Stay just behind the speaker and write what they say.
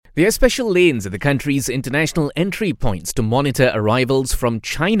There are special lanes at the country's international entry points to monitor arrivals from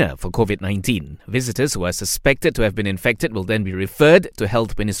China for COVID-19. Visitors who are suspected to have been infected will then be referred to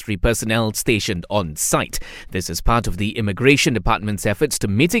health ministry personnel stationed on site. This is part of the Immigration Department's efforts to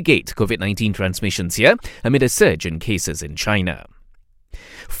mitigate COVID-19 transmissions here amid a surge in cases in China.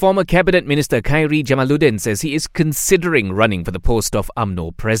 Former Cabinet Minister Khairi Jamaluddin says he is considering running for the post of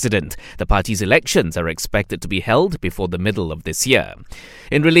UMNO president. The party's elections are expected to be held before the middle of this year.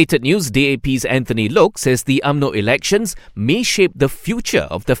 In related news, DAP's Anthony Loke says the UMNO elections may shape the future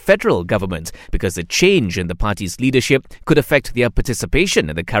of the federal government because a change in the party's leadership could affect their participation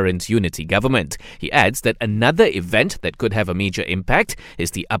in the current unity government. He adds that another event that could have a major impact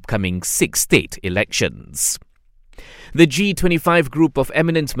is the upcoming 6 state elections. The G25 group of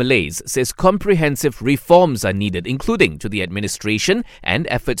eminent Malays says comprehensive reforms are needed, including to the administration and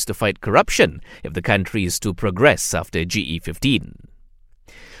efforts to fight corruption, if the country is to progress after GE15.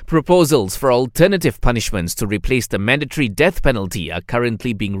 Proposals for alternative punishments to replace the mandatory death penalty are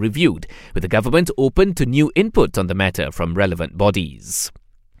currently being reviewed, with the government open to new input on the matter from relevant bodies.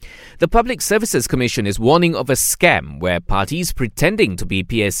 The Public Services Commission is warning of a scam where parties pretending to be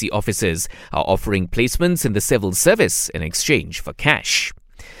PSC officers are offering placements in the civil service in exchange for cash.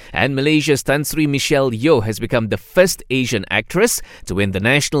 And Malaysia's Tan Sri Michelle Yeoh has become the first Asian actress to win the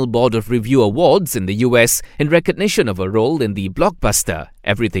National Board of Review Awards in the US in recognition of her role in the blockbuster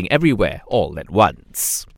Everything Everywhere All at Once.